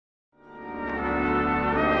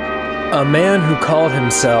A man who called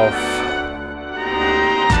himself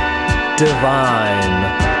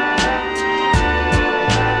divine.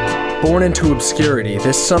 Born into obscurity,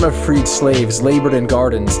 this son of freed slaves labored in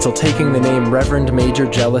gardens till taking the name Reverend Major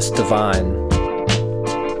Jealous Divine.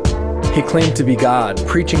 He claimed to be God,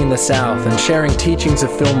 preaching in the South and sharing teachings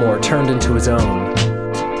of Fillmore turned into his own.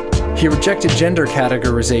 He rejected gender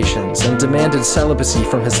categorizations and demanded celibacy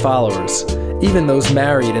from his followers, even those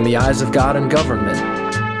married in the eyes of God and government.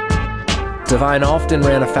 Divine often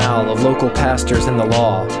ran afoul of local pastors and the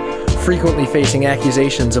law, frequently facing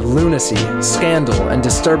accusations of lunacy, scandal, and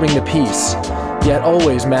disturbing the peace, yet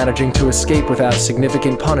always managing to escape without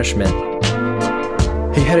significant punishment.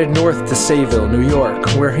 He headed north to Sayville, New York,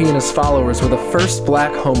 where he and his followers were the first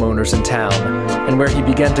black homeowners in town, and where he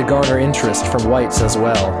began to garner interest from whites as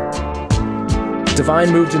well.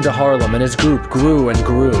 Divine moved into Harlem, and his group grew and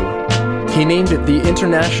grew. He named it the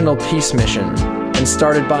International Peace Mission, and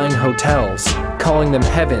started buying hotels, calling them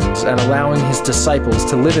heavens and allowing his disciples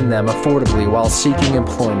to live in them affordably while seeking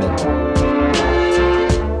employment.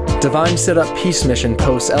 Divine set up peace mission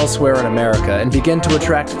posts elsewhere in America and began to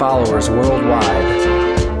attract followers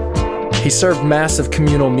worldwide. He served massive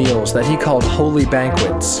communal meals that he called holy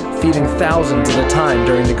banquets, feeding thousands at a time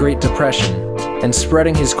during the Great Depression, and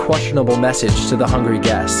spreading his questionable message to the hungry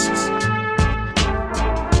guests.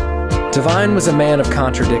 Divine was a man of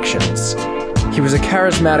contradictions. He was a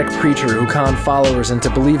charismatic preacher who conned followers into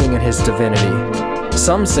believing in his divinity.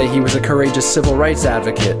 Some say he was a courageous civil rights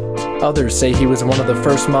advocate. Others say he was one of the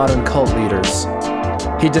first modern cult leaders.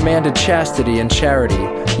 He demanded chastity and charity,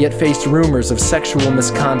 yet faced rumors of sexual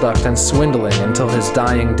misconduct and swindling until his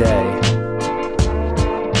dying day.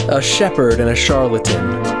 A shepherd and a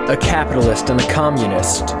charlatan, a capitalist and a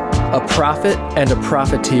communist, a prophet and a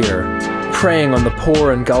profiteer, preying on the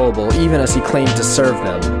poor and gullible even as he claimed to serve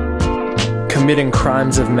them. Committing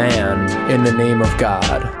crimes of man in the name of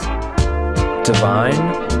God.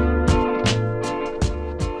 Divine?